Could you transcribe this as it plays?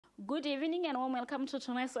Good evening and warm welcome to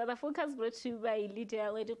tonight's weather forecast brought to you by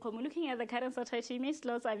Lydia Lady Komu. Looking at the current Saturday image,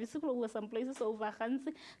 clouds are visible over some places over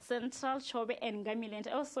Hansi, Central, Chobe and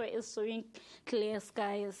Gamiland. Also is showing clear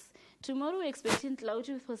skies. Tomorrow we're expecting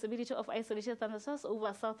cloudy with possibility of isolated thunderstorms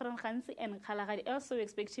over southern Hansi and Kalahari. Also we're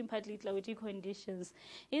expecting partly cloudy conditions.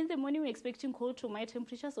 In the morning we're expecting cold to mild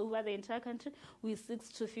temperatures over the entire country with 6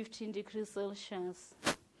 to 15 degrees Celsius.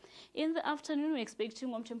 In the afternoon, we're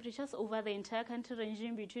expecting warm temperatures over the entire country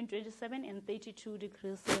ranging between 27 and 32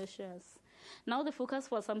 degrees Celsius. Now the forecast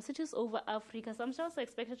for some cities over Africa. Some showers are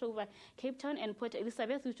expected over Cape Town and Port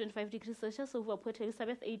Elizabeth with 25 degrees Celsius over Port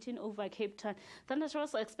Elizabeth, 18 over Cape Town.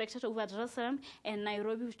 Thunderstorms are expected over Dar es Salaam and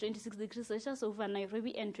Nairobi with 26 degrees Celsius over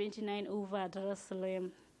Nairobi and 29 over Dar es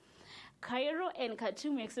Salaam. Cairo and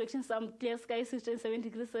Khartoum, we're expecting some clear skies with 27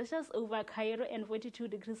 degrees Celsius over Cairo and 42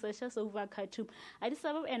 degrees Celsius over Khartoum. Addis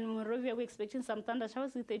Ababa and Monrovia, we're expecting some thunder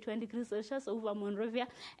showers with 31 degrees Celsius over Monrovia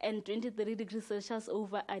and 23 degrees Celsius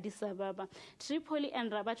over Addis Ababa. Tripoli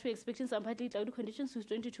and Rabat, we're expecting some partly cloudy conditions with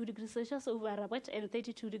 22 degrees Celsius over Rabat and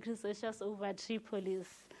 32 degrees Celsius over Tripolis.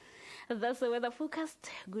 That's the weather forecast.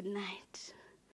 Good night.